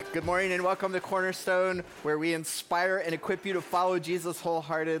Good morning and welcome to Cornerstone, where we inspire and equip you to follow Jesus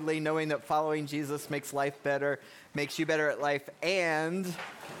wholeheartedly, knowing that following Jesus makes life better, makes you better at life, and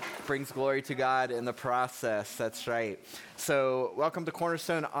brings glory to God in the process. That's right. So welcome to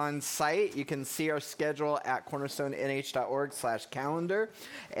Cornerstone on site. You can see our schedule at cornerstonenh.org/calendar.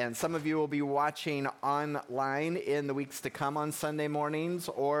 And some of you will be watching online in the weeks to come on Sunday mornings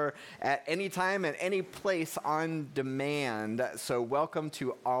or at any time and any place on demand. So welcome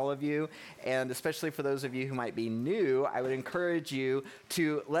to all of you. And especially for those of you who might be new, I would encourage you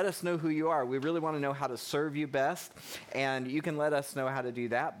to let us know who you are. We really want to know how to serve you best. And you can let us know how to do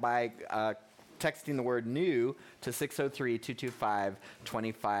that by texting the word new to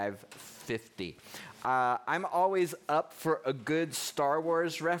 603-225-2550. I'm always up for a good Star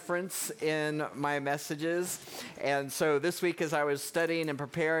Wars reference in my messages. And so this week as I was studying and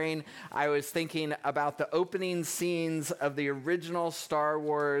preparing, I was thinking about the opening scenes of the original Star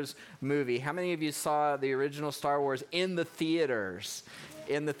Wars movie. How many of you saw the original Star Wars in the theaters?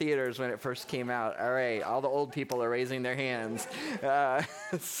 In the theaters when it first came out. All right, all the old people are raising their hands.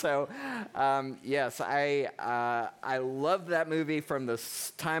 Yes, I loved that movie from the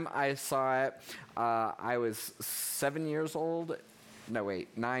time I saw it. I was 9 years old.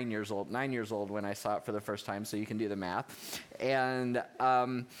 9 years old when I saw it for the first time, so you can do the math. And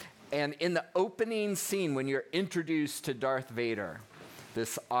in the opening scene, when you're introduced to Darth Vader,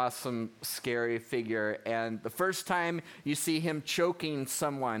 this awesome, scary figure. And the first time you see him choking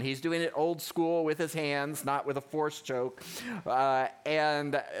someone, he's doing it old school with his hands, not with a force choke.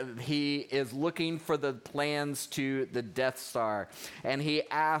 And he is looking for the plans to the Death Star. And he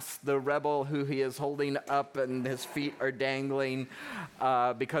asks the rebel who he is holding up and his feet are dangling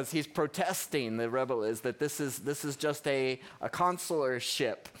because he's protesting, the rebel is, that this is just a consular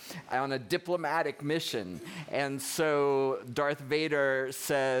ship on a diplomatic mission. And so Darth Vader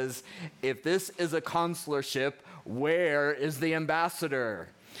says, if this is a consular ship, where is the ambassador?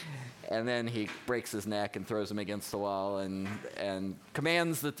 And then he breaks his neck and throws him against the wall and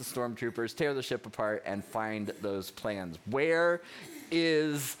commands that the stormtroopers tear the ship apart and find those plans. Where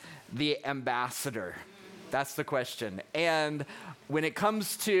is the ambassador? That's the question. And when it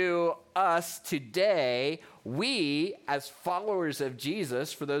comes to us today, we, as followers of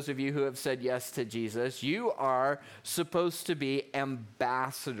Jesus, for those of you who have said yes to Jesus, you are supposed to be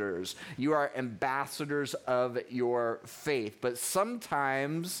ambassadors. You are ambassadors of your faith. But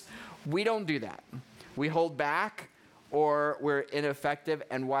sometimes we don't do that. We hold back or we're ineffective.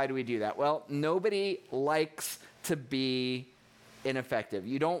 And why do we do that? Well, nobody likes to be ineffective.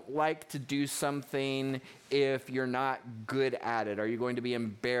 You don't like to do something if you're not good at it. Are you going to be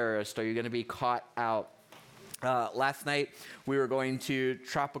embarrassed? Are you going to be caught out? Last night, we were going to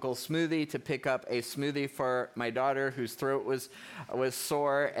Tropical Smoothie to pick up a smoothie for my daughter whose throat was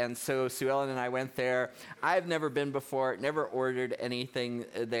sore, and so Sue Ellen and I went there. I've never been before, never ordered anything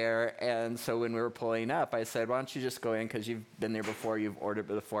there, and so when we were pulling up, I said, why don't you just go in because you've been there before, you've ordered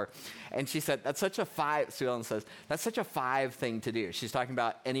before. And she said, Sue Ellen says, that's such a 5 thing to do. She's talking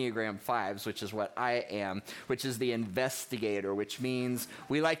about Enneagram 5s, which is what I am, which is the investigator, which means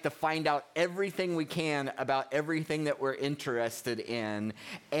we like to find out everything we can about everything that we're interested in.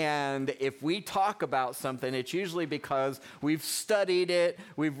 And if we talk about something, it's usually because we've studied it,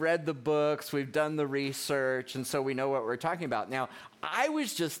 we've read the books, we've done the research, and so we know what we're talking about. Now, I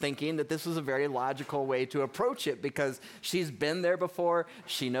was just thinking that this was a very logical way to approach it because she's been there before.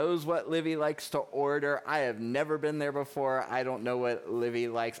 She knows what Livy likes to order. I have never been there before. I don't know what Livy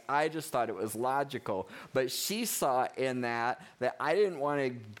likes. I just thought it was logical. But she saw in that I didn't want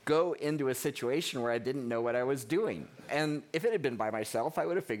to go into a situation where I didn't know what I was doing. And if it had been by myself, I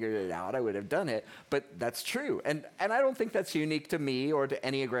would have figured it out. I would have done it. But that's true. And I don't think that's unique to me or to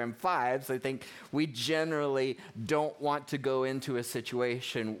Enneagram 5s. I think we generally don't want to go into a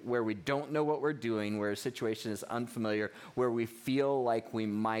situation where we don't know what we're doing, where a situation is unfamiliar, where we feel like we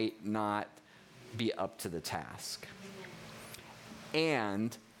might not be up to the task.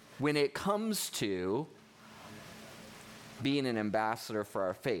 And when it comes to being an ambassador for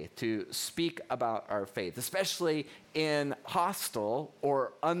our faith, to speak about our faith, especially in hostile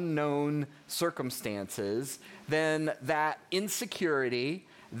or unknown circumstances, then that insecurity,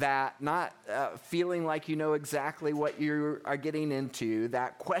 that not feeling like you know exactly what you are getting into,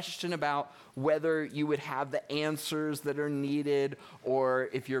 that question about whether you would have the answers that are needed or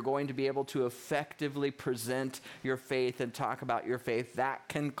if you're going to be able to effectively present your faith and talk about your faith, that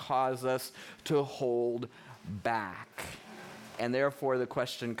can cause us to hold back. And therefore, the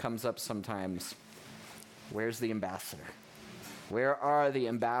question comes up sometimes, where's the ambassador? Where are the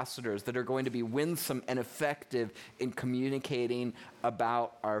ambassadors that are going to be winsome and effective in communicating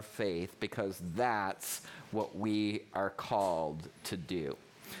about our faith? Because that's what we are called to do.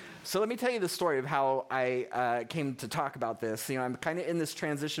 So let me tell you the story of how I came to talk about this. I'm kind of in this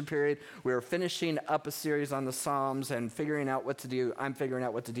transition period. We were finishing up a series on the Psalms and figuring out what to do. I'm figuring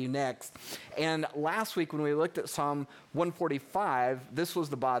out what to do next. And last week when we looked at Psalm 145, this was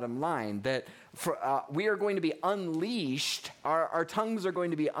the bottom line, that we are going to be unleashed, our tongues are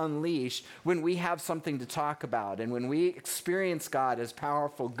going to be unleashed when we have something to talk about. And when we experience God as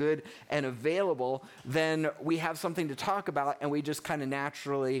powerful, good, and available, then we have something to talk about and we just kind of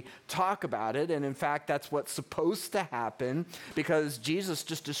naturally talk about it. And in fact, that's what's supposed to happen, because Jesus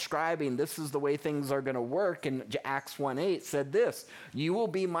just describing this is the way things are going to work in Acts 1:8 said this: "You will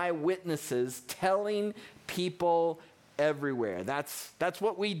be my witnesses, telling people everywhere." That's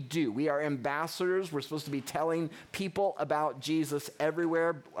what we do. We are ambassadors. We're supposed to be telling people about Jesus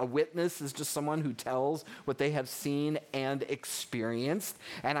everywhere. A witness is just someone who tells what they have seen and experienced.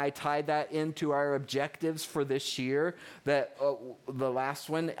 And I tied that into our objectives for this year. That the last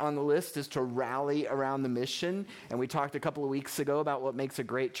one on the list is to rally around the mission. And we talked a couple of weeks ago about what makes a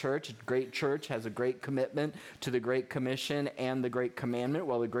great church. A great church has a great commitment to the Great Commission and the Great Commandment.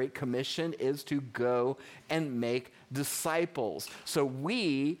 Well, the Great Commission is to go and make disciples. So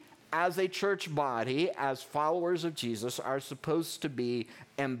we, as a church body, as followers of Jesus, are supposed to be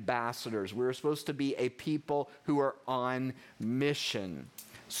ambassadors. We're supposed to be a people who are on mission.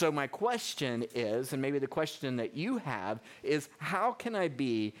 So my question is, and maybe the question that you have, is how can I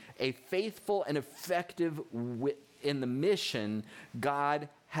be a faithful and effective in the mission God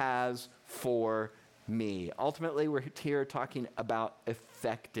has for me? Ultimately, we're here talking about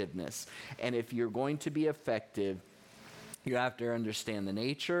effectiveness. And if you're going to be effective, you have to understand the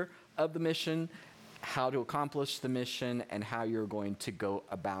nature of the mission, how to accomplish the mission, and how you're going to go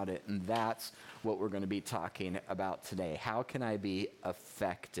about it. And that's what we're going to be talking about today. How can I be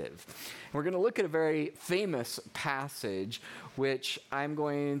effective? And we're going to look at a very famous passage, which I'm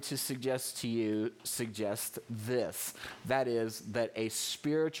going to suggest this. That is, that a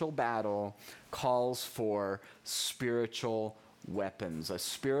spiritual battle calls for spiritual weapons. A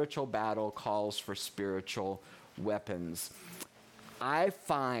spiritual battle calls for spiritual weapons. I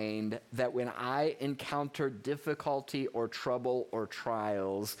find that when I encounter difficulty or trouble or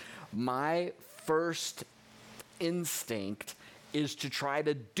trials, my first instinct is to try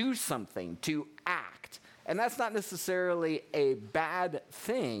to do something, to act. And that's not necessarily a bad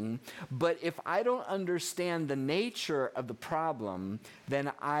thing, but if I don't understand the nature of the problem,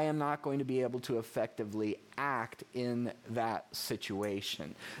 then I am not going to be able to effectively act in that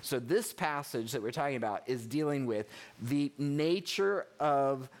situation. So this passage that we're talking about is dealing with the nature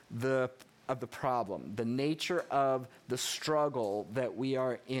of the problem, the nature of the struggle that we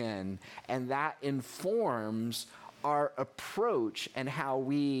are in, and that informs our approach and how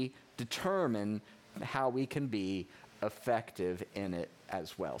we determine how we can be effective in it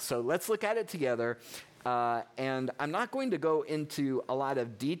as well. So let's look at it together. And I'm not going to go into a lot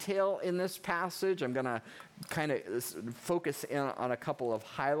of detail in this passage. I'm going to kind of focus in on a couple of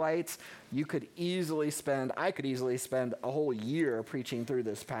highlights. I could easily spend a whole year preaching through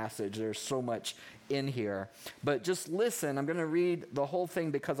this passage. There's so much in here. But just listen. I'm going to read the whole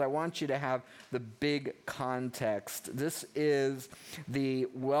thing because I want you to have the big context. This is the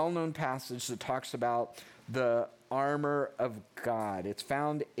well-known passage that talks about the armor of God. It's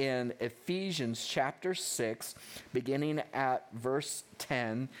found in Ephesians chapter 6, beginning at verse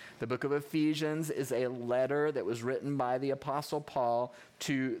 10. The book of Ephesians is a letter that was written by the Apostle Paul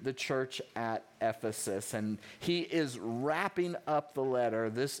to the church at Ephesus. And he is wrapping up the letter.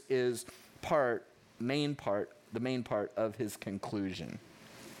 This is the main part of his conclusion.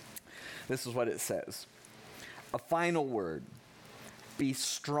 This is what it says. A final word. Be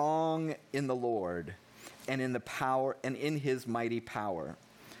strong in the Lord and in the power and in his mighty power.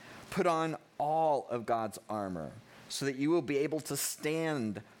 Put on all of God's armor so that you will be able to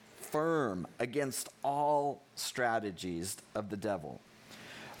stand firm against all strategies of the devil.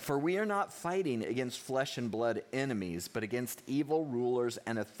 For we are not fighting against flesh and blood enemies, but against evil rulers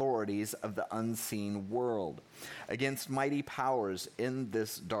and authorities of the unseen world, against mighty powers in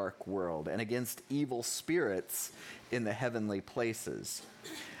this dark world, and against evil spirits in the heavenly places.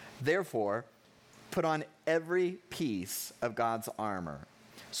 Therefore, put on every piece of God's armor,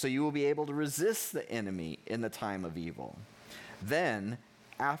 so you will be able to resist the enemy in the time of evil. Then,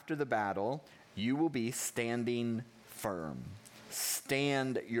 after the battle, you will be standing firm.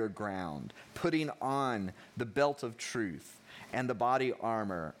 Stand your ground, putting on the belt of truth and the body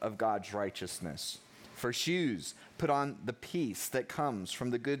armor of God's righteousness. For shoes, put on the peace that comes from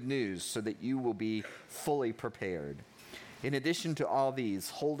the good news so that you will be fully prepared. In addition to all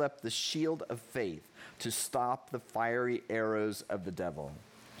these, hold up the shield of faith to stop the fiery arrows of the devil.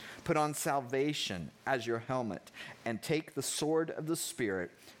 Put on salvation as your helmet and take the sword of the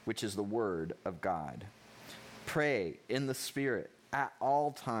Spirit, which is the word of God. Pray in the Spirit at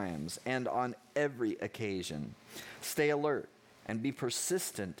all times and on every occasion. Stay alert and be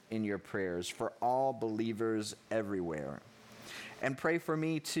persistent in your prayers for all believers everywhere. And pray for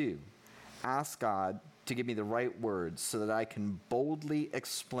me too. Ask God to give me the right words so that I can boldly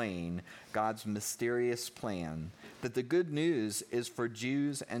explain God's mysterious plan, that the good news is for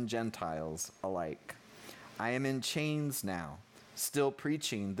Jews and Gentiles alike. I am in chains now, still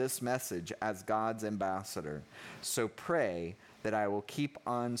preaching this message as God's ambassador. So pray that I will keep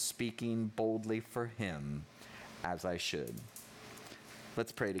on speaking boldly for him as I should.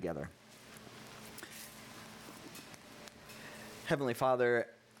 Let's pray together. Heavenly Father,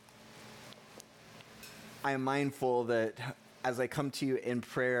 I am mindful that as I come to you in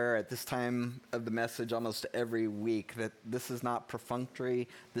prayer at this time of the message almost every week, that this is not perfunctory.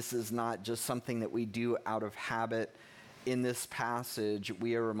 This is not just something that we do out of habit. In this passage,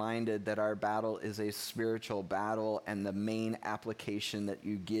 we are reminded that our battle is a spiritual battle, and the main application that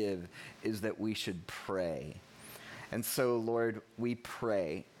you give is that we should pray. And so, Lord, we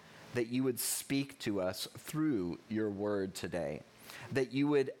pray that you would speak to us through your word today, that you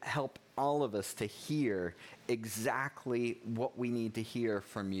would help all of us to hear exactly what we need to hear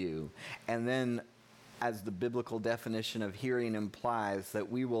from you. And then, as the biblical definition of hearing implies,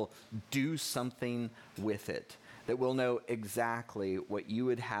 that we will do something with it, that we'll know exactly what you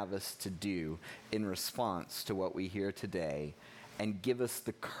would have us to do in response to what we hear today, and give us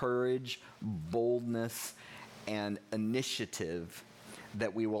the courage, boldness, and initiative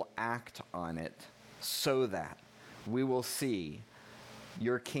that we will act on it so that we will see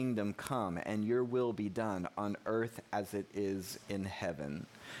your kingdom come and your will be done on earth as it is in heaven.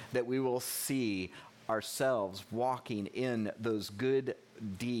 That we will see ourselves walking in those good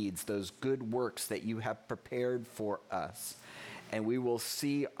deeds, those good works that you have prepared for us. And we will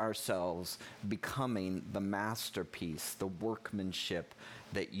see ourselves becoming the masterpiece, the workmanship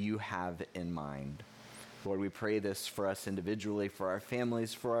that you have in mind. Lord, we pray this for us individually, for our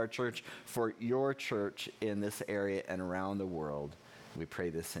families, for our church, for your church in this area and around the world. We pray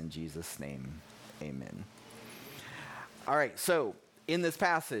this in Jesus' name. Amen. All right, so in this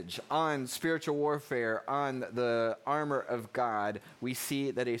passage on spiritual warfare, on the armor of God, we see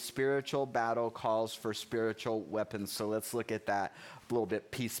that a spiritual battle calls for spiritual weapons. So let's look at that a little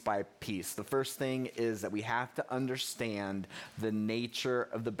bit piece by piece. The first thing is that we have to understand the nature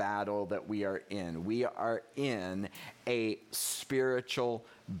of the battle that we are in. We are in a spiritual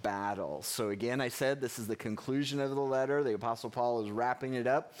battle. So again, I said this is the conclusion of the letter. The Apostle Paul is wrapping it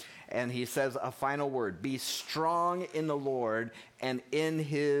up, and he says a final word: be strong in the Lord and in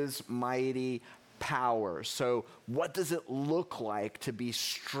his mighty power. So what does it look like to be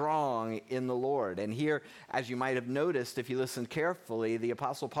strong in the Lord? And here, as you might have noticed if you listened carefully, the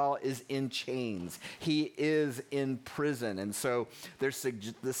Apostle Paul is in chains. He is in prison. And so there's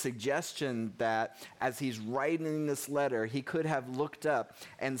the suggestion that as he's writing this letter, he could have looked up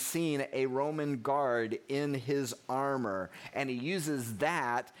and seen a Roman guard in his armor. And he uses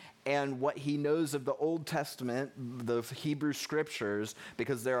that and what he knows of the Old Testament, the Hebrew Scriptures,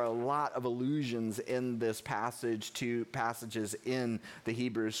 because there are a lot of allusions in this passage to passages in the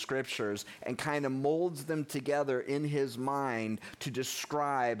Hebrew Scriptures, and kind of molds them together in his mind to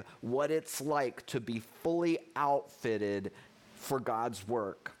describe what it's like to be fully outfitted for God's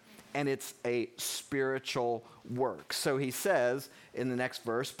work. And it's a spiritual work. So he says in the next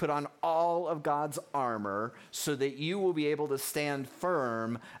verse, put on all of God's armor so that you will be able to stand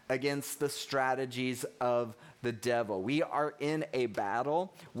firm against the strategies of the devil. We are in a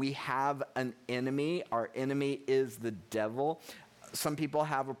battle. We have an enemy. Our enemy is the devil. Some people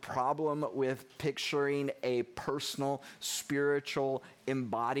have a problem with picturing a personal, spiritual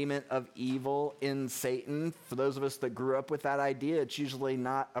embodiment of evil in Satan. For those of us that grew up with that idea, it's usually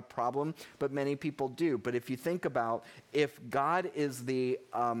not a problem, but many people do. But if you think about, if God is the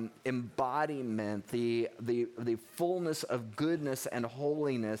embodiment, the fullness of goodness and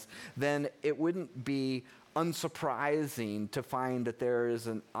holiness, then it wouldn't be unsurprising to find that there is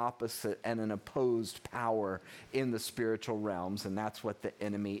an opposite and an opposed power in the spiritual realms, and that's what the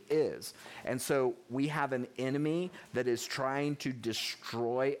enemy is. And so we have an enemy that is trying to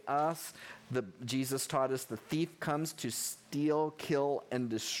destroy us. Jesus taught us the thief comes to steal, kill, and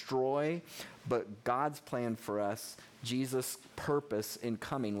destroy, but God's plan for us, Jesus' purpose in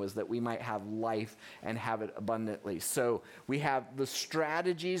coming was that we might have life and have it abundantly. So we have the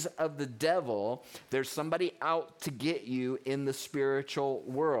strategies of the devil. There's somebody out to get you in the spiritual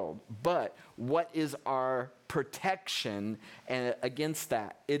world. But what is our protection against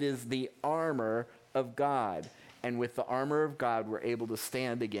that? It is the armor of God. And with the armor of God, we're able to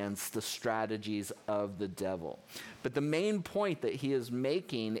stand against the strategies of the devil. But the main point that he is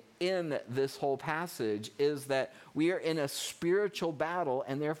making in this whole passage is that we are in a spiritual battle,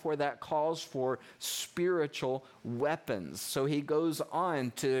 and therefore that calls for spiritual weapons. So he goes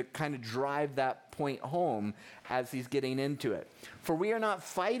on to kind of drive that point home as he's getting into it. For we are not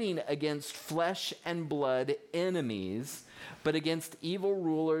fighting against flesh and blood enemies, but against evil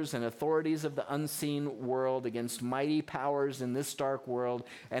rulers and authorities of the unseen world, against mighty powers in this dark world,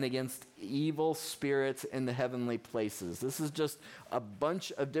 and against evil spirits in the heavenly places. This is just a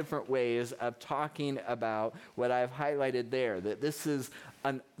bunch of different ways of talking about what I've highlighted there, that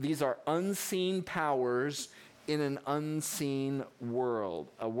these are unseen powers in an unseen world,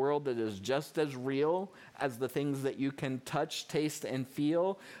 a world that is just as real as the things that you can touch, taste, and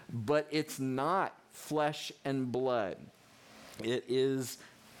feel, but it's not flesh and blood.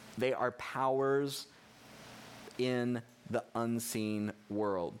 They are powers in the unseen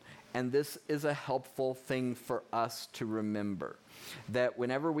world. And this is a helpful thing for us to remember, that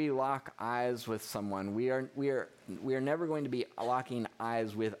whenever we lock eyes with someone, we are never going to be locking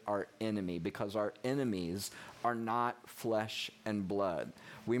eyes with our enemy, because our enemies are not flesh and blood.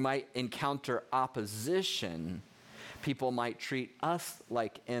 We might encounter opposition. People might treat us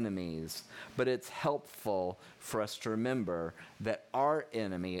like enemies, but it's helpful for us to remember that our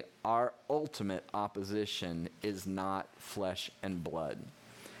enemy, our ultimate opposition, is not flesh and blood.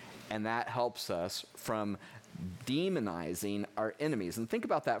 And that helps us from demonizing our enemies. And think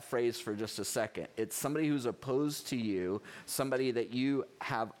about that phrase for just a second. It's somebody who's opposed to you, somebody that you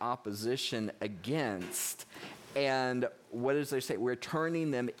have opposition against. And what does they say? We're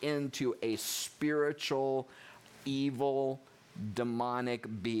turning them into a spiritual, evil,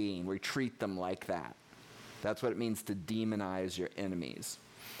 demonic being. We treat them like that. That's what it means to demonize your enemies.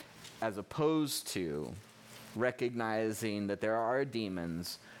 As opposed to recognizing that there are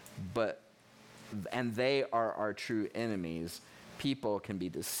demons, and they are our true enemies. People can be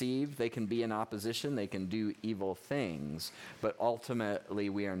deceived, they can be in opposition, they can do evil things, but ultimately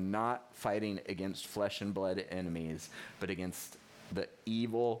we are not fighting against flesh and blood enemies, but against the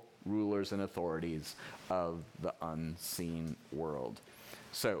evil rulers and authorities of the unseen world.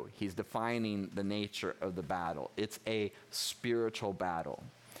 So he's defining the nature of the battle. It's a spiritual battle.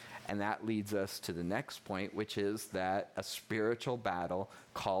 And that leads us to the next point, which is that a spiritual battle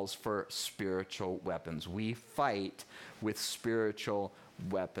calls for spiritual weapons. We fight with spiritual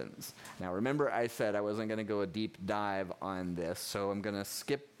weapons. Now, remember I said I wasn't going to go a deep dive on this, so I'm going to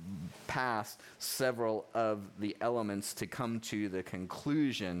skip past several of the elements to come to the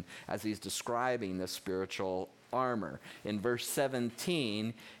conclusion as he's describing the spiritual armor. In verse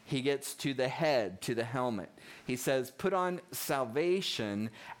 17, he gets to the head, to the helmet. He says, put on salvation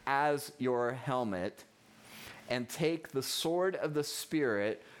as your helmet and take the sword of the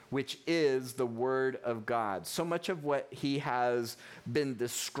Spirit, which is the word of God. So much of what he has been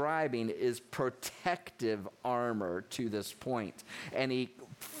describing is protective armor to this point. And he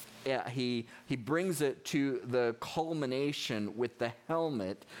brings it to the culmination with the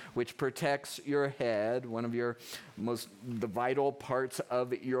helmet, which protects your head, one of the vital parts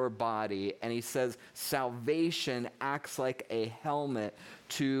of your body. And he says salvation acts like a helmet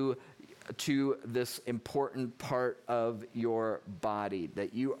to this important part of your body,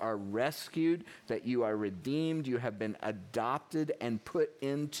 that you are rescued, that you are redeemed, you have been adopted and put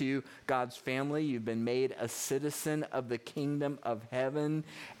into God's family, you've been made a citizen of the kingdom of heaven.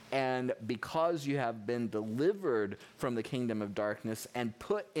 And because you have been delivered from the kingdom of darkness and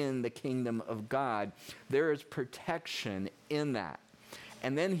put in the kingdom of God, there is protection in that.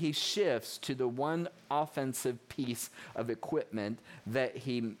 And then he shifts to the one offensive piece of equipment that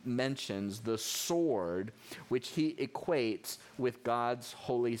he mentions, the sword, which he equates with God's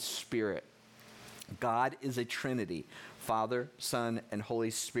Holy Spirit. God is a Trinity, Father, Son, and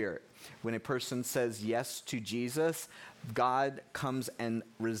Holy Spirit. When a person says yes to Jesus, God comes and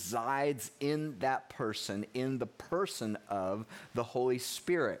resides in that person, in the person of the Holy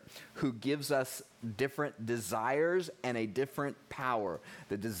Spirit, who gives us different desires and a different power.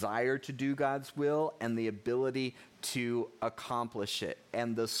 The desire to do God's will and the ability to accomplish it.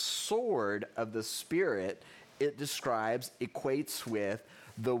 And the sword of the Spirit, it describes, equates with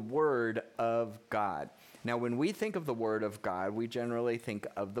the Word of God. Now, when we think of the Word of God, we generally think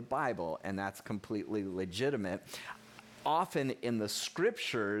of the Bible, and that's completely legitimate. Often in the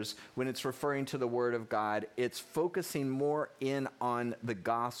scriptures, when it's referring to the Word of God, it's focusing more in on the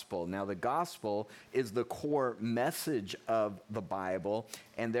gospel. Now, the gospel is the core message of the Bible,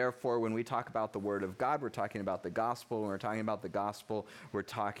 and therefore, when we talk about the Word of God, we're talking about the gospel. When we're talking about the gospel, we're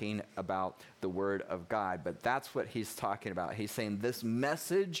talking about the Word of God. But that's what he's talking about. He's saying this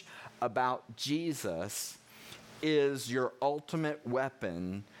message about Jesus is your ultimate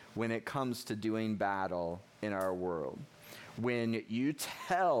weapon when it comes to doing battle in our world. When you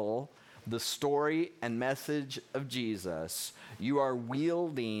tell the story and message of Jesus, you are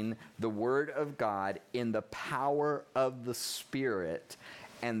wielding the Word of God in the power of the Spirit,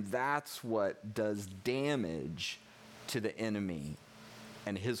 and that's what does damage to the enemy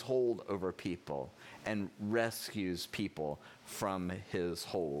and his hold over people and rescues people from his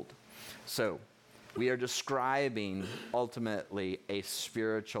hold. So, we are describing ultimately a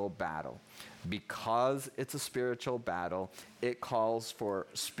spiritual battle. Because it's a spiritual battle, it calls for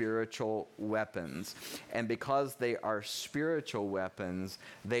spiritual weapons. And because they are spiritual weapons,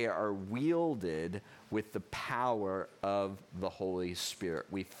 they are wielded with the power of the Holy Spirit.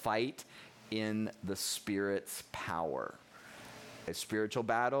 We fight in the Spirit's power. A spiritual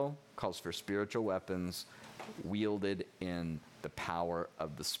battle calls for spiritual weapons wielded in the power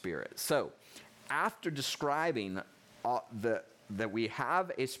of the Spirit. So, after describing that we have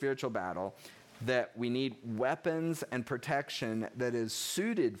a spiritual battle, that we need weapons and protection that is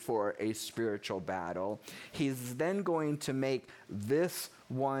suited for a spiritual battle, he's then going to make this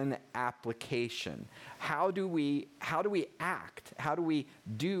one application. How do we act? How do we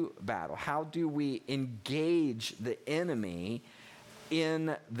do battle? How do we engage the enemy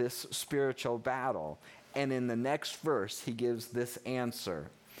in this spiritual battle? And in the next verse, he gives this answer.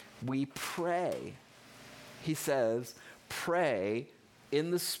 We pray. He says, pray in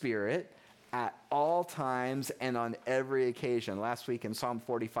the Spirit at all times and on every occasion. Last week in Psalm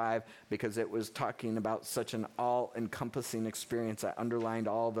 45, because it was talking about such an all-encompassing experience, I underlined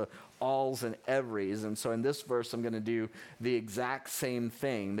all the alls and everys. And so in this verse, I'm going to do the exact same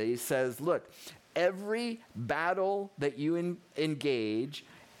thing. That he says, look, every battle that you engage,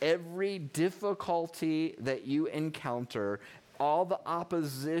 every difficulty that you encounter, all the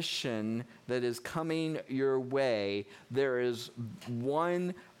opposition that is coming your way, there is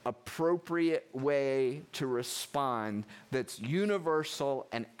one appropriate way to respond that's universal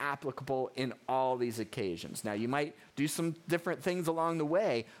and applicable in all these occasions. Now, you might do some different things along the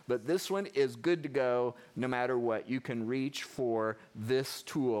way, but this one is good to go no matter what. You can reach for this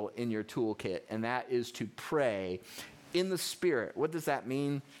tool in your toolkit, and that is to pray in the Spirit. What does that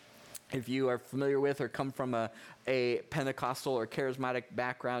mean? If you are familiar with or come from a Pentecostal or charismatic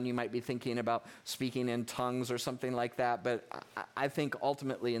background, you might be thinking about speaking in tongues or something like that. But I think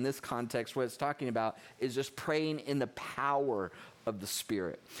ultimately in this context, what it's talking about is just praying in the power of the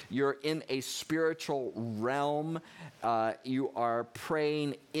Spirit. You're in a spiritual realm. You are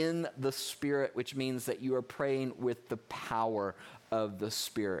praying in the Spirit, which means that you are praying with the power of the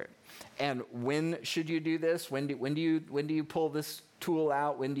Spirit. And when should you do this? When do you pull this tool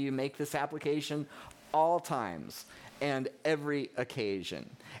out? When do you make this application? All times and every occasion.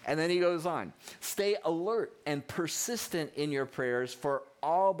 And then he goes on, stay alert and persistent in your prayers for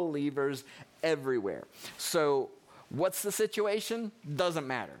all believers everywhere. So what's the situation? Doesn't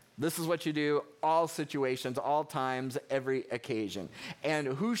matter. This is what you do, all situations, all times, every occasion. And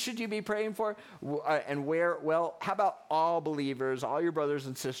who should you be praying for and where? Well, how about all believers, all your brothers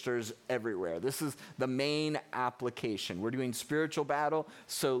and sisters everywhere? This is the main application. We're doing spiritual battle,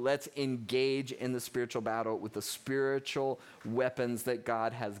 so let's engage in the spiritual battle with the spiritual weapons that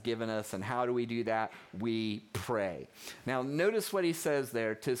God has given us. And how do we do that? We pray. Now, notice what he says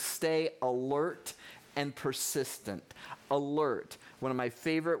there, to stay alert and persistent. Alert. One of my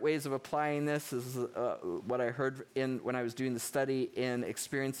favorite ways of applying this is what I heard when I was doing the study in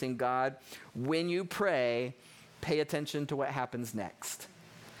Experiencing God. When you pray, pay attention to what happens next.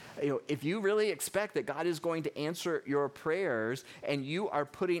 If you really expect that God is going to answer your prayers and you are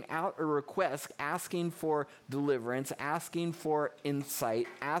putting out a request, asking for deliverance, asking for insight,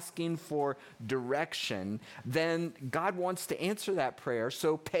 asking for direction, then God wants to answer that prayer.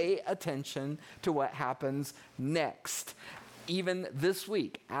 So pay attention to what happens next. Even this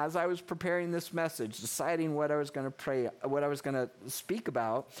week, as I was preparing this message, deciding what I was going to pray, what I was going to speak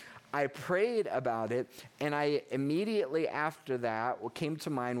about, I prayed about it, and I immediately after that, what came to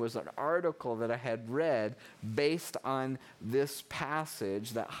mind was an article that I had read based on this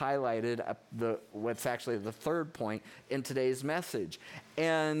passage that highlighted what's actually the third point in today's message.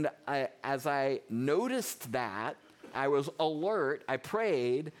 And as I noticed that, I was alert, I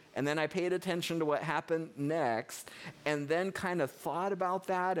prayed, and then I paid attention to what happened next, and then kind of thought about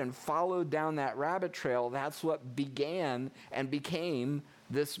that and followed down that rabbit trail. That's what began and became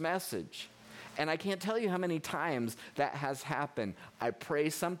this message. And I can't tell you how many times that has happened. I pray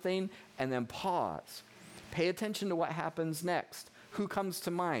something and then pause. Pay attention to what happens next. Who comes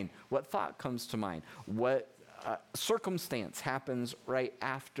to mind? What thought comes to mind? What circumstance happens right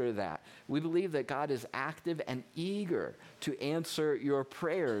after that? We believe that God is active and eager to answer your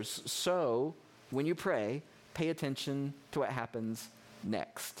prayers. So when you pray, pay attention to what happens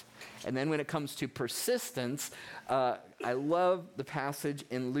next. And then when it comes to persistence, I love the passage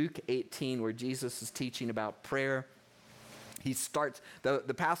in Luke 18 where Jesus is teaching about prayer.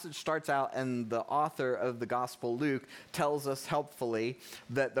 The passage starts out, and the author of the Gospel, Luke, tells us helpfully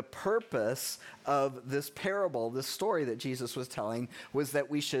that the purpose of this parable, this story that Jesus was telling, was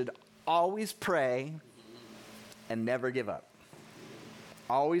that we should always pray and never give up.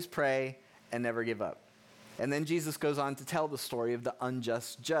 Always pray and never give up. And then Jesus goes on to tell the story of the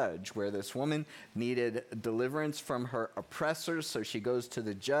unjust judge, where this woman needed deliverance from her oppressors, so she goes to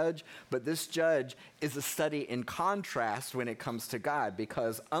the judge. But this judge is a study in contrast when it comes to God,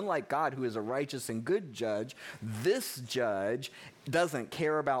 because unlike God, who is a righteous and good judge, this judge doesn't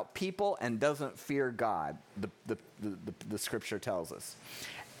care about people and doesn't fear God, the scripture tells us.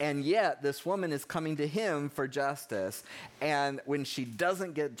 And yet, this woman is coming to him for justice. And when she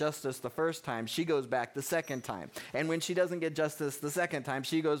doesn't get justice the first time, she goes back the second time. And when she doesn't get justice the second time,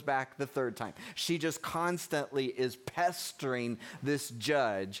 she goes back the third time. She just constantly is pestering this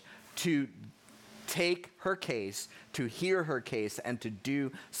judge to take her case, to hear her case, and to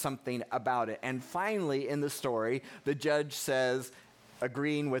do something about it. And finally, in the story, the judge says,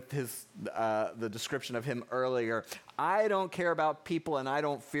 agreeing with the description of him earlier, I don't care about people and I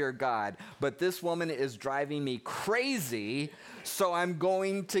don't fear God, but this woman is driving me crazy, so I'm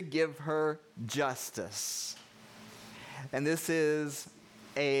going to give her justice. And this is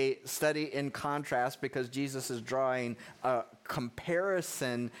a study in contrast, because Jesus is drawing a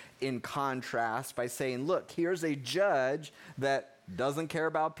comparison in contrast by saying, look, here's a judge that doesn't care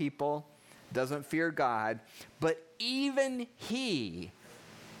about people, doesn't fear God, but even he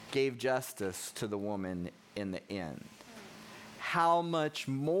gave justice to the woman in the end. How much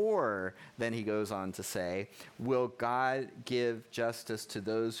more, then he goes on to say, will God give justice to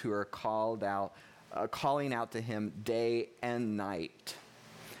those who are calling out to him day and night?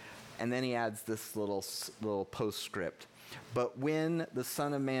 And then he adds this little postscript. But when the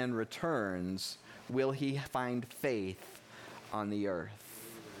Son of Man returns, will he find faith on the earth?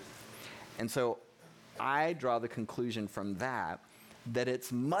 And so I draw the conclusion from that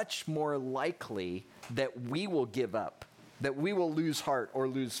it's much more likely that we will give up, that we will lose heart or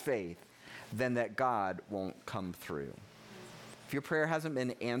lose faith, than that God won't come through. If your prayer hasn't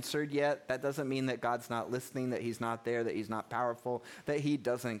been answered yet, that doesn't mean that God's not listening, that he's not there, that he's not powerful, that he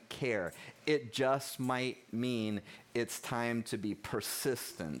doesn't care. It just might mean it's time to be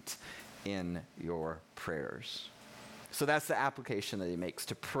persistent in your prayers. So that's the application that he makes,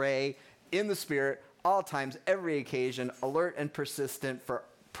 to pray in the Spirit, all times, every occasion, alert and persistent for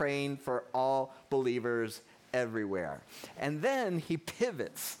praying for all believers everywhere. And then he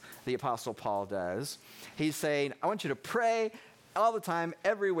pivots, the Apostle Paul does. He's saying, I want you to pray all the time,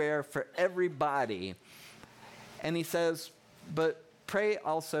 everywhere, for everybody. And he says, but pray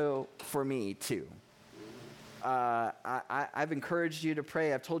also for me too. I've encouraged you to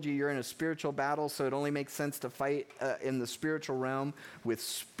pray. I've told you you're in a spiritual battle, so it only makes sense to fight in the spiritual realm with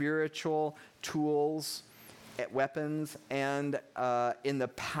spiritual tools, weapons, and in the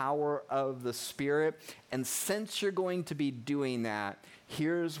power of the Spirit. And since you're going to be doing that,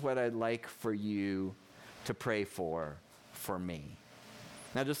 here's what I'd like for you to pray for me.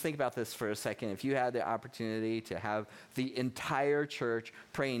 Now just think about this for a second. If you had the opportunity to have the entire church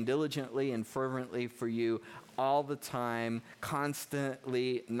praying diligently and fervently for you all the time,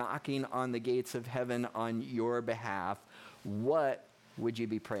 constantly knocking on the gates of heaven on your behalf, what would you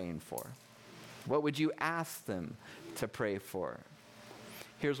be praying for? What would you ask them to pray for?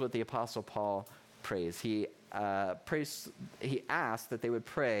 Here's what the Apostle Paul prays. He asked that they would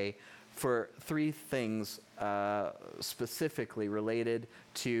pray for three things specifically related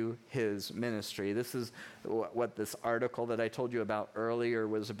to his ministry. This is what this article that I told you about earlier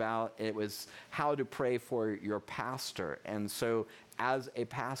was about. It was how to pray for your pastor. And so as a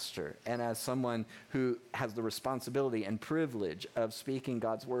pastor and as someone who has the responsibility and privilege of speaking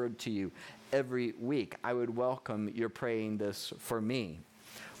God's word to you every week, I would welcome your praying this for me.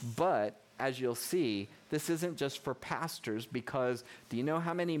 But as you'll see, this isn't just for pastors, because do you know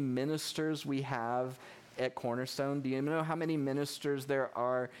how many ministers we have at Cornerstone? Do you know how many ministers there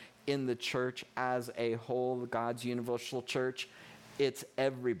are in the church as a whole, God's universal church? It's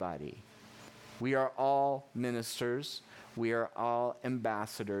everybody. We are all ministers. We are all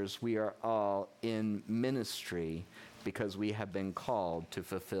ambassadors. We are all in ministry because we have been called to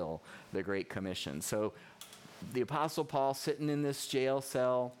fulfill the Great Commission. So the Apostle Paul, sitting in this jail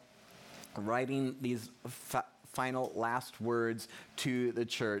cell, writing these final last words to the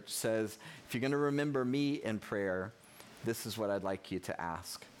church, says, if you're going to remember me in prayer, this is what I'd like you to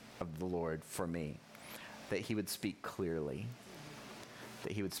ask of the Lord for me, that he would speak clearly.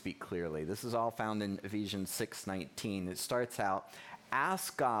 That he would speak clearly. This is all found in Ephesians 6:19. It starts out,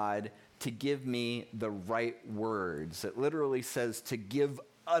 ask God to give me the right words. It literally says to give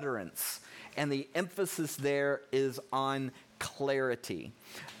utterance. And the emphasis there is on clarity.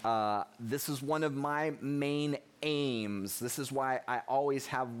 This is one of my main aims. This is why I always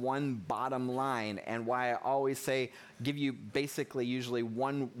have one bottom line, and why I always say, give you basically usually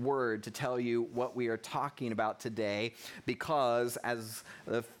one word to tell you what we are talking about today, because as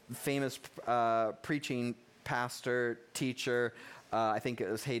the famous preaching pastor, teacher, I think it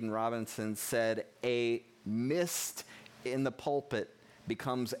was Hayden Robinson, said, a mist in the pulpit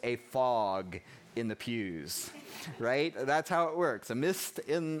becomes a fog in the pews, right? That's how it works. A mist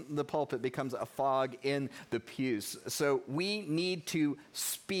in the pulpit becomes a fog in the pews. So we need to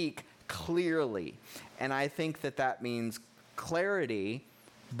speak clearly. And I think that that means clarity,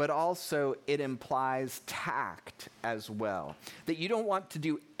 but also it implies tact as well. That you don't want to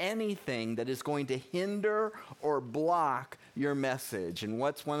do anything that is going to hinder or block your message. And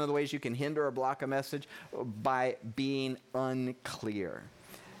what's one of the ways you can hinder or block a message? By being unclear.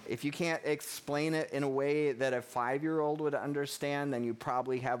 If you can't explain it in a way that a 5-year-old would understand, then you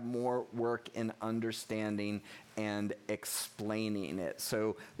probably have more work in understanding and explaining it.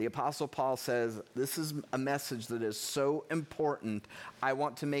 So the Apostle Paul says, this is a message that is so important. I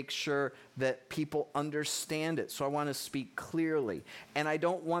want to make sure that people understand it. So I want to speak clearly. And I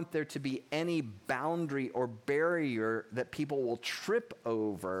don't want there to be any boundary or barrier that people will trip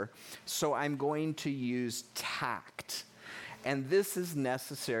over. So I'm going to use tact. And this is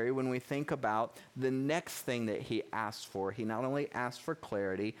necessary when we think about the next thing that he asked for. He not only asked for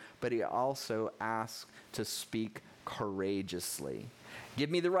clarity, but he also asked to speak courageously.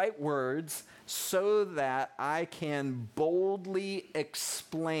 Give me the right words so that I can boldly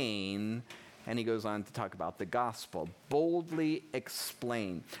explain. And he goes on to talk about the gospel. Boldly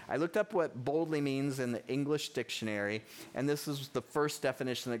explain. I looked up what boldly means in the English dictionary, and this is the first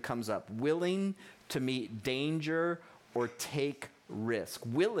definition that comes up. Willing to meet danger or take risk.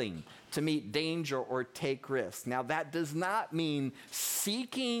 Willing to meet danger or take risk. Now, that does not mean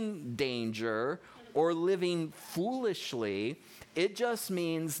seeking danger or living foolishly. It just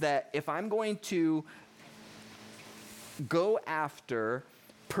means that if I'm going to go after,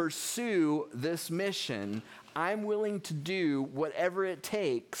 pursue this mission, I'm willing to do whatever it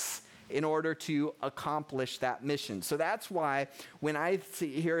takes in order to accomplish that mission. So that's why when I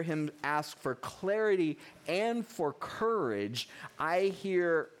hear him ask for clarity and for courage, I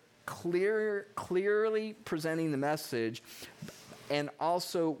hear clearly presenting the message, and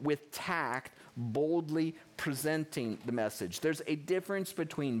also with tact, boldly presenting the message. There's a difference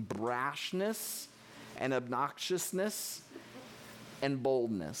between brashness and obnoxiousness and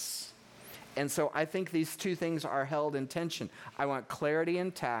boldness. And so I think these two things are held in tension. I want clarity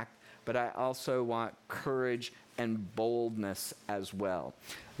and tact, but I also want courage and boldness as well.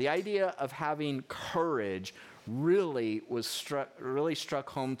 The idea of having courage really struck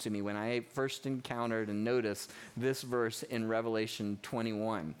home to me when I first encountered and noticed this verse in Revelation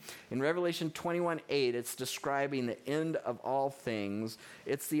 21. In Revelation 21:8, it's describing the end of all things.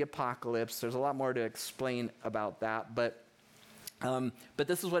 It's the apocalypse. There's a lot more to explain about that, but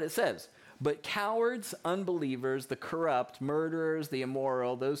this is what it says. But cowards, unbelievers, the corrupt, murderers, the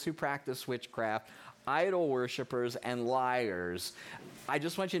immoral, those who practice witchcraft, idol worshipers, and liars. I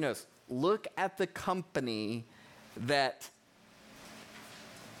just want you to notice, look at the company that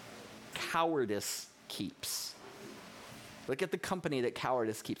cowardice keeps. Look at the company that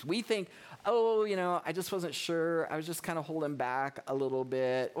cowardice keeps. We think, I just wasn't sure. I was just kind of holding back a little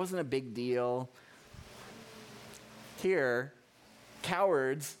bit. It wasn't a big deal. Here,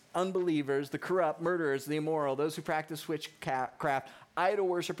 cowards, unbelievers, the corrupt, murderers, the immoral, those who practice witchcraft, idol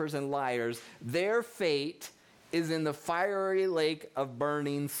worshipers, and liars, their fate is in the fiery lake of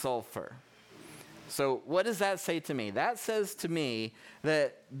burning sulfur. So what does that say to me? That says to me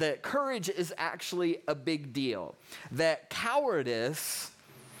that courage is actually a big deal. That cowardice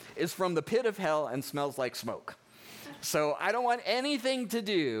is from the pit of hell and smells like smoke. So I don't want anything to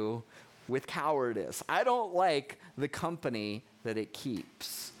do with cowardice. I don't like the company that it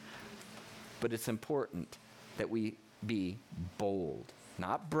keeps. But it's important that we be bold.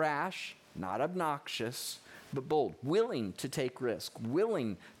 Not brash, not obnoxious, but bold. Willing to take risk.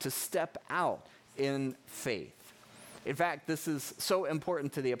 Willing to step out in faith. In fact, this is so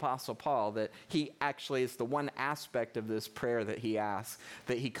important to the Apostle Paul that he actually is the one aspect of this prayer that he asks,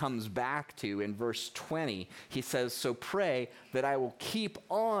 that he comes back to in verse 20. He says, so pray that I will keep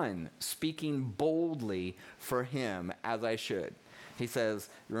on speaking boldly for him as I should. He says,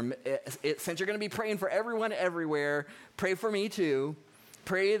 since you're going to be praying for everyone everywhere, pray for me too.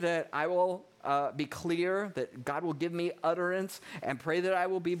 Pray that I will be clear, that God will give me utterance, and pray that I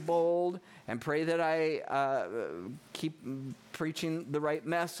will be bold, and pray that I keep preaching the right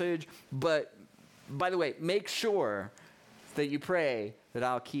message. But, by the way, make sure that you pray that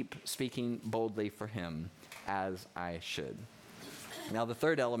I'll keep speaking boldly for him as I should. Now, the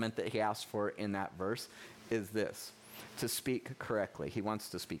third element that he asks for in that verse is this: to speak correctly. He wants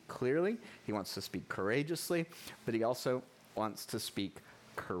to speak clearly, he wants to speak courageously, but he also wants to speak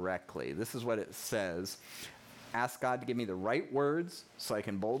correctly. This is what it says: ask God to give me the right words so I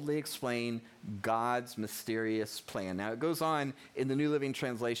can boldly explain God's mysterious plan. Now, it goes on in the New Living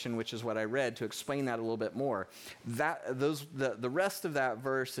Translation, which is what I read, to explain that a little bit more. The rest of that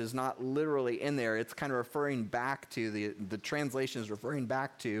verse is not literally in there. It's kind of referring back to, the translation is referring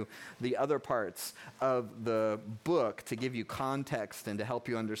back to the other parts of the book to give you context and to help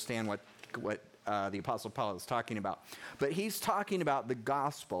you understand what the Apostle Paul is talking about. But he's talking about the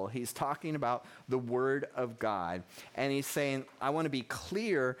gospel. He's talking about the word of God. And he's saying, I want to be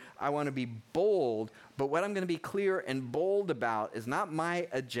clear. I want to be bold. But what I'm going to be clear and bold about is not my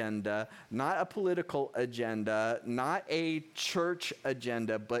agenda, not a political agenda, not a church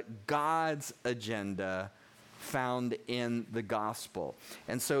agenda, but God's agenda found in the gospel.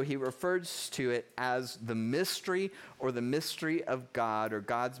 And so he refers to it as the mystery, or the mystery of God, or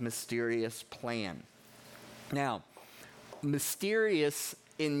God's mysterious plan. Now, mysterious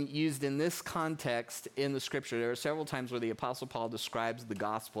used in this context in the scripture, there are several times where the Apostle Paul describes the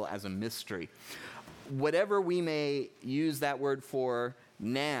gospel as a mystery. Whatever we may use that word for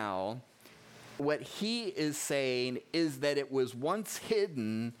now, what he is saying is that it was once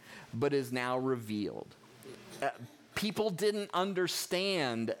hidden, but is now revealed. People didn't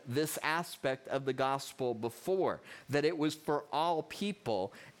understand this aspect of the gospel before, that it was for all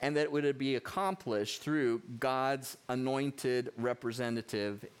people and that it would be accomplished through God's anointed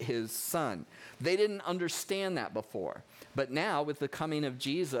representative, his son. They didn't understand that before. But now, with the coming of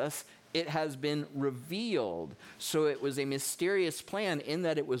Jesus, it has been revealed. So it was a mysterious plan in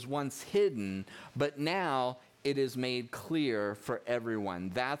that it was once hidden, but now it is made clear for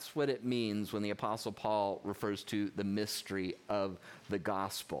everyone. That's what it means when the Apostle Paul refers to the mystery of the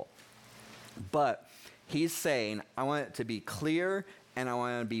gospel. But he's saying, I want it to be clear, and I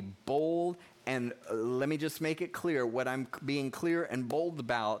want to be bold, and let me just make it clear. What I'm being clear and bold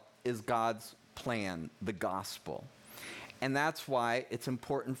about is God's plan, the gospel. And that's why it's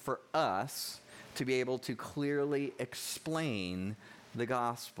important for us to be able to clearly explain the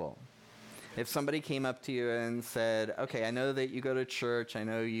gospel. If somebody came up to you and said, okay, I know that you go to church, I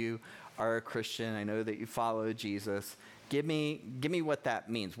know you are a Christian, I know that you follow Jesus, give me what that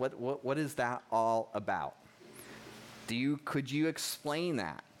means. What is that all about? Could you explain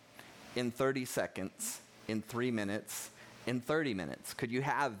that in 30 seconds, in 3 minutes, in 30 minutes? Could you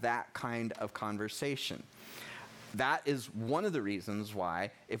have that kind of conversation? That is one of the reasons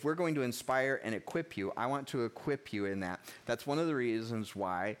why, if we're going to inspire and equip you, I want to equip you in that. That's one of the reasons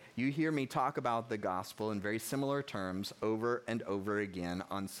why you hear me talk about the gospel in very similar terms over and over again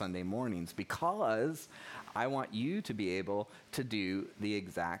on Sunday mornings, because I want you to be able to do the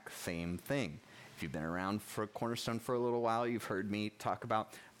exact same thing. If you've been around for Cornerstone for a little while, you've heard me talk about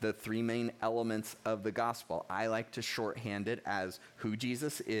the three main elements of the gospel. I like to shorthand it as who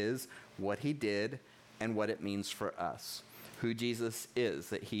Jesus is, what he did, and what it means for us. Who Jesus is,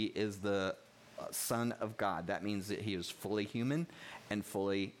 that he is the Son of God. That means that he is fully human and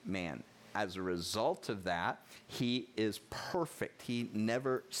fully man. As a result of that, he is perfect. He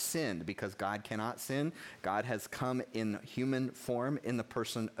never sinned, because God cannot sin. God has come in human form in the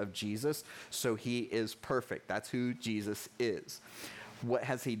person of Jesus, so he is perfect. That's who Jesus is. What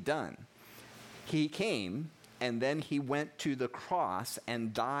has he done? He came And then he went to the cross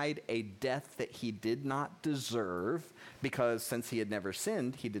and died a death that he did not deserve, because since he had never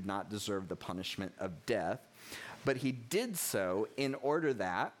sinned, he did not deserve the punishment of death. But he did so in order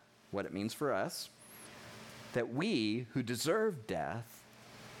that, what it means for us, that we who deserve death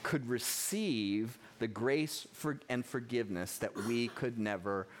could receive the grace and forgiveness that we could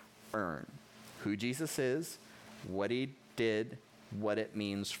never earn. Who Jesus is, what he did, what it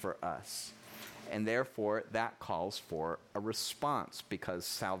means for us. And therefore, that calls for a response, because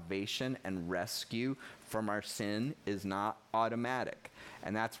salvation and rescue from our sin is not automatic.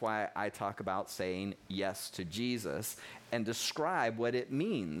 And that's why I talk about saying yes to Jesus and describe what it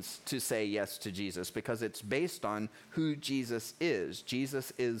means to say yes to Jesus, because it's based on who Jesus is.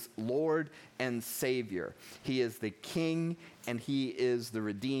 Jesus is Lord and Savior. He is the King and he is the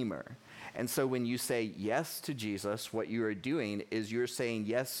Redeemer. And so when you say yes to Jesus, what you are doing is you're saying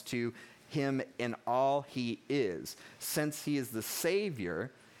yes to him in all he is. Since he is the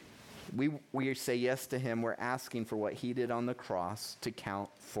Savior, we say yes to him. We're asking for what he did on the cross to count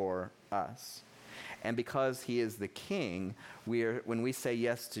for us. And because he is the King, when we say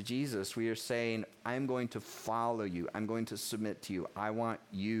yes to Jesus, we are saying, I'm going to follow you. I'm going to submit to you. I want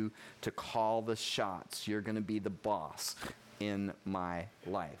you to call the shots. You're going to be the boss in my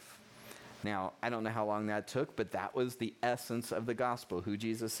life. Now, I don't know how long that took, but that was the essence of the gospel, who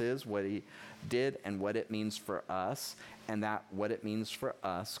Jesus is, what he did, and what it means for us. And that what it means for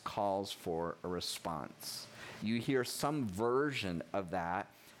us calls for a response. You hear some version of that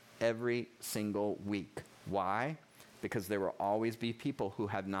every single week. Why? Because there will always be people who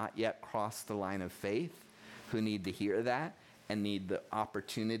have not yet crossed the line of faith, who need to hear that and need the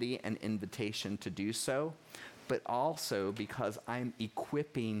opportunity and invitation to do so. But also because I'm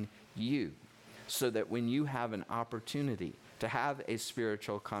equipping you so that when you have an opportunity to have a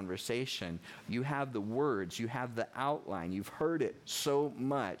spiritual conversation, you have the words, you have the outline, you've heard it so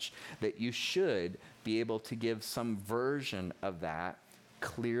much that you should be able to give some version of that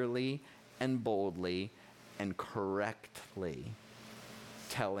clearly and boldly and correctly,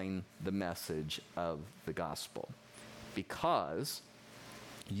 telling the message of the gospel. Because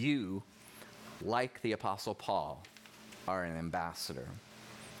you, like the Apostle Paul, are an ambassador.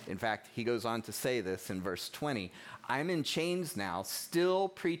 In fact, he goes on to say this in verse 20. I'm in chains now, still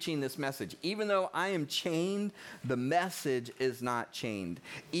preaching this message. Even though I am chained, the message is not chained.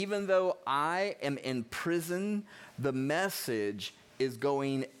 Even though I am in prison, the message is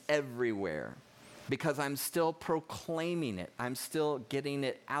going everywhere, because I'm still proclaiming it. I'm still getting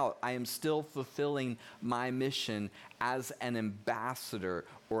it out. I am still fulfilling my mission as an ambassador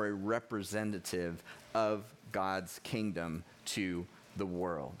or a representative of God's kingdom to the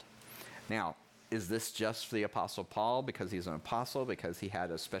world. Now, is this just for the Apostle Paul because he's an apostle, because he had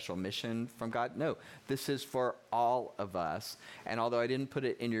a special mission from God? No, this is for all of us. And although I didn't put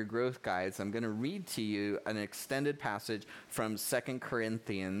it in your growth guides, I'm going to read to you an extended passage from 2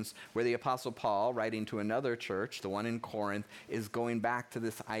 Corinthians, where the Apostle Paul, writing to another church, the one in Corinth, is going back to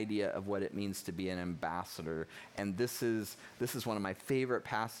this idea of what it means to be an ambassador. And this is one of my favorite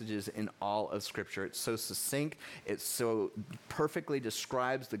passages in all of Scripture. It's so succinct. It so perfectly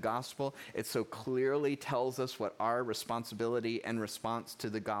describes the gospel. It so clearly tells us what our responsibility and response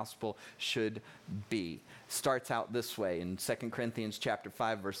to the gospel should be. Starts out this way in 2 Corinthians chapter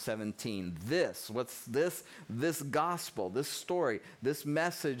 5, verse 17. What's this? This gospel, this story, this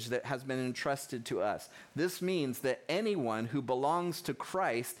message that has been entrusted to us. This means that anyone who belongs to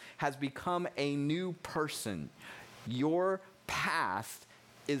Christ has become a new person. Your past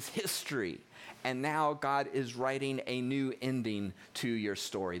is history. And now God is writing a new ending to your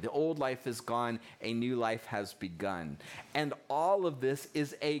story. The old life is gone, a new life has begun. And all of this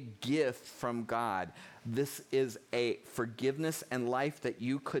is a gift from God. This is a forgiveness and life that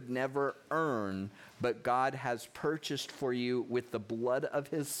you could never earn, but God has purchased for you with the blood of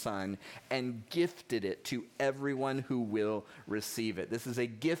his Son and gifted it to everyone who will receive it. This is a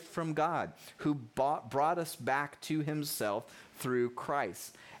gift from God, who brought us back to himself through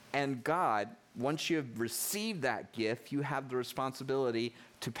Christ. And God, once you have received that gift, you have the responsibility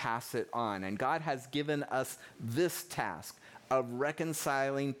to pass it on. And God has given us this task of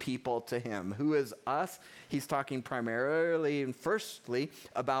reconciling people to him. Who is us? He's talking primarily and firstly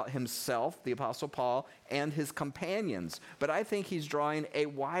about himself, the Apostle Paul, and his companions. But I think he's drawing a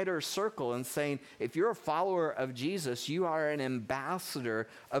wider circle and saying, if you're a follower of Jesus, you are an ambassador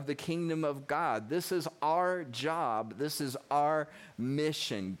of the kingdom of God. This is our job. This is our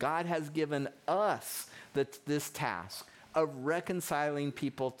mission. God has given us this task of reconciling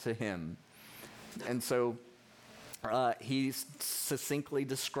people to him. And so he succinctly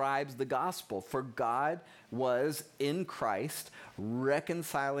describes the gospel. For God was in Christ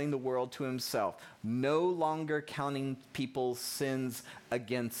reconciling the world to himself, no longer counting people's sins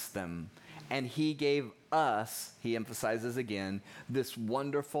against them. And he gave us, he emphasizes again, this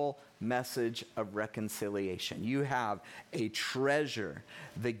wonderful message of reconciliation. You have a treasure,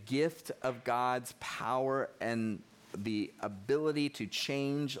 the gift of God's power and the ability to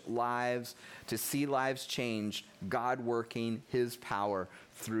change lives, to see lives changed, God working his power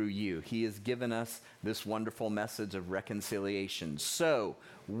through you. He has given us this wonderful message of reconciliation. So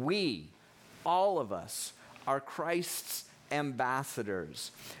we, all of us, are Christ's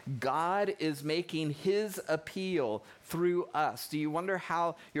ambassadors. God is making his appeal through us. Do you wonder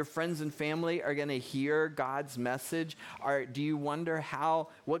how your friends and family are going to hear God's message? Or do you wonder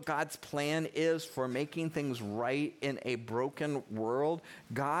what God's plan is for making things right in a broken world?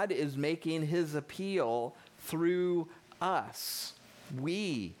 God is making his appeal through us.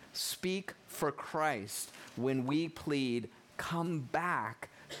 We speak for Christ when we plead, come back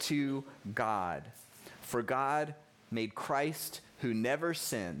to God. For God made Christ, who never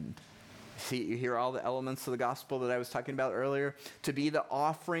sinned. See, you hear all the elements of the gospel that I was talking about earlier? To be the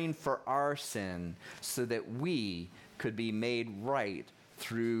offering for our sin, so that we could be made right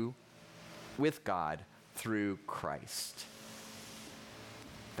with God through Christ.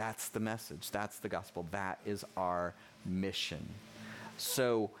 That's the message. That's the gospel. That is our mission.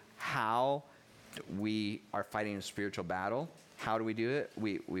 So how we are fighting a spiritual battle? How do we do it?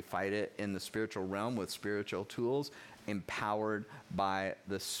 We fight it in the spiritual realm with spiritual tools, empowered by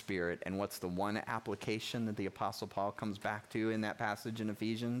the Spirit. And what's the one application that the Apostle Paul comes back to in that passage in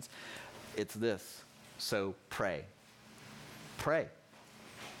Ephesians? It's this. So pray. Pray.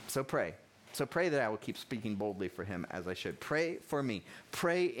 So pray. So pray that I will keep speaking boldly for him as I should. Pray for me.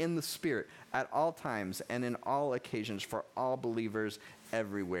 Pray in the Spirit at all times and in all occasions for all believers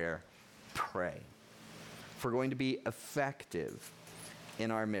everywhere. Pray. If we're going to be effective in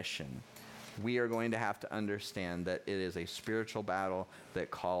our mission, we are going to have to understand that it is a spiritual battle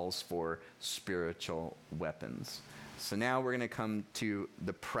that calls for spiritual weapons. So now we're going to come to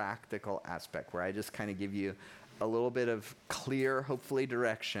the practical aspect, where I just kind of give you a little bit of clear, hopefully,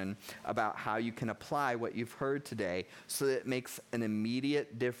 direction about how you can apply what you've heard today so that it makes an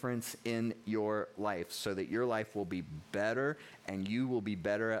immediate difference in your life, so that your life will be better and you will be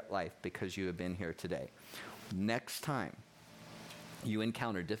better at life because you have been here today. Next time you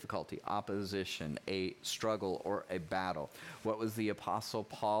encounter difficulty, opposition, a struggle, or a battle, what was the Apostle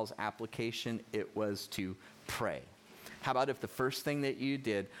Paul's application? It was to pray. How about if the first thing that you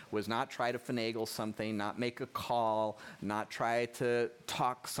did was not try to finagle something, not make a call, not try to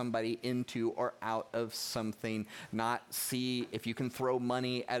talk somebody into or out of something, not see if you can throw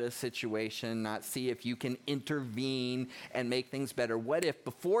money at a situation, not see if you can intervene and make things better? What if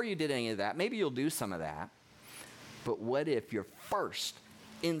before you did any of that, maybe you'll do some of that, but what if your first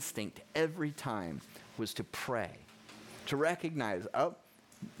instinct every time was to pray, to recognize, oh,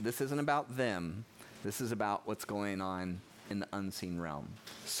 this isn't about them. This is about what's going on in the unseen realm.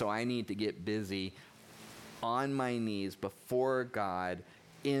 So I need to get busy on my knees before God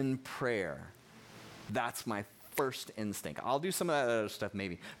in prayer. That's my first instinct. I'll do some of that other stuff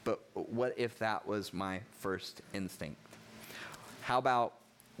maybe, but what if that was my first instinct? How about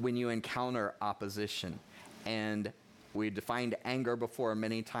when you encounter opposition? And we defined anger before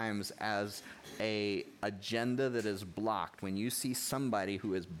many times as an agenda that is blocked. When you see somebody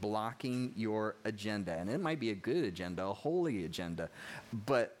who is blocking your agenda, and it might be a good agenda, a holy agenda,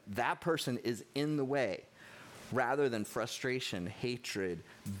 but that person is in the way, rather than frustration, hatred,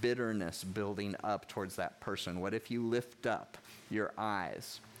 bitterness building up towards that person, what if you lift up your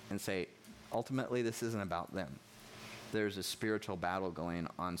eyes and say, ultimately, this isn't about them. There's a spiritual battle going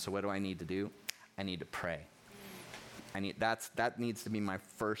on, so what do I need to do? I need to pray. That needs to be my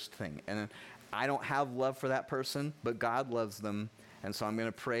first thing. And I don't have love for that person, but God loves them. And so I'm going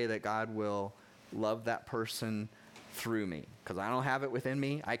to pray that God will love that person through me, because I don't have it within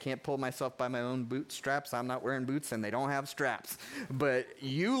me. I can't pull myself by my own bootstraps. I'm not wearing boots and they don't have straps. But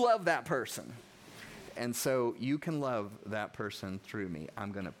you love that person. And so you can love that person through me.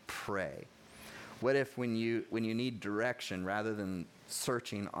 I'm going to pray. What if when you need direction, rather than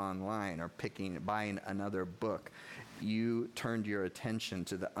searching online or buying another book, you turned your attention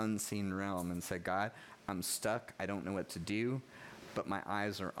to the unseen realm and said, God, I'm stuck. I don't know what to do, but my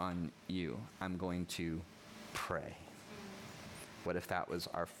eyes are on you. I'm going to pray. What if that was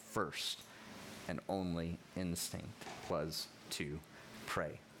our first and only instinct, was to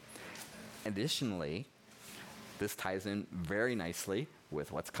pray? Additionally, this ties in very nicely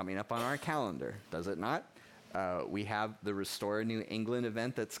with what's coming up on our calendar, does it not? We have the Restore New England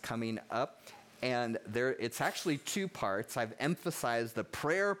event that's coming up. And it's actually two parts. I've emphasized the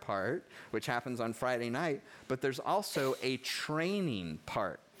prayer part, which happens on Friday night, but there's also a training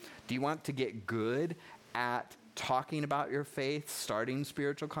part. Do you want to get good at talking about your faith, starting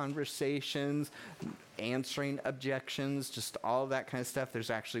spiritual conversations, answering objections, just all of that kind of stuff? There's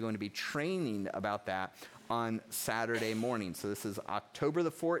actually going to be training about that on Saturday morning. So this is October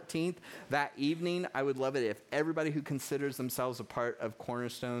the 14th. That evening, I would love it if everybody who considers themselves a part of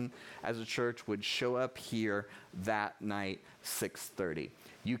Cornerstone as a church would show up here that night, 6:30.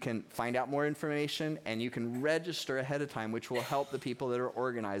 You can find out more information and you can register ahead of time, which will help the people that are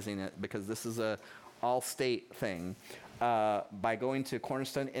organizing it, because this is a all-state thing, by going to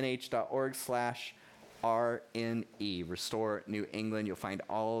cornerstonenh.org/RNE, Restore New England. You'll find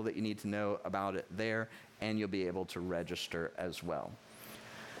all that you need to know about it there, and you'll be able to register as well.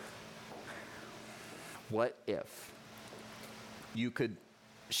 What if you could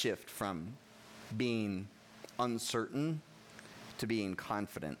shift from being uncertain to being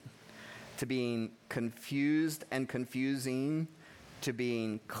confident, to being confused and confusing to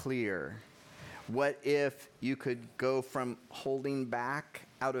being clear? What if you could go from holding back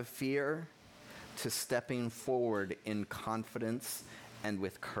out of fear to stepping forward in confidence and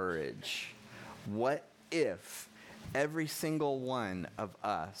with courage? What if every single one of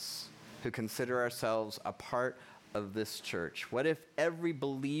us who consider ourselves a part of this church, what if every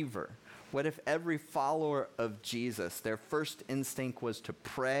believer, what if every follower of Jesus, their first instinct was to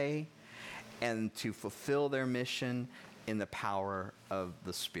pray and to fulfill their mission in the power of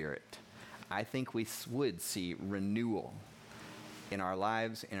the Spirit? I think we would see renewal in our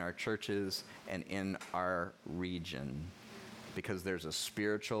lives, in our churches, and in our region, because there's a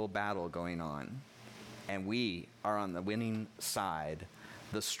spiritual battle going on. And we are on the winning side,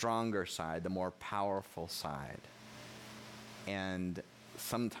 the stronger side, the more powerful side. And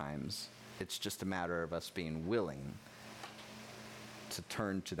sometimes it's just a matter of us being willing to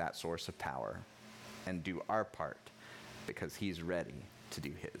turn to that source of power and do our part, because he's ready to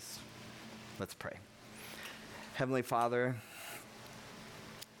do his. Let's pray. Heavenly Father,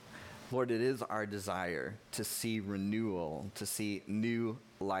 Lord, it is our desire to see renewal, to see new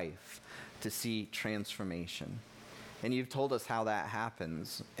life, to see transformation. And you've told us how that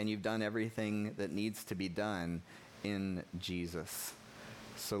happens, and you've done everything that needs to be done in Jesus.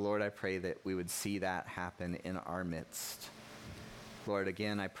 So, Lord, I pray that we would see that happen in our midst. Lord,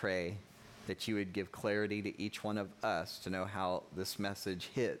 again, I pray that you would give clarity to each one of us to know how this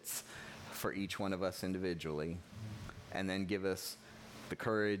message hits for each one of us individually, and then give us the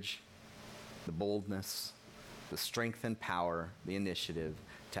courage, the boldness, the strength and power, the initiative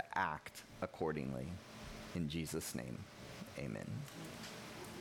to act accordingly. In Jesus' name, amen.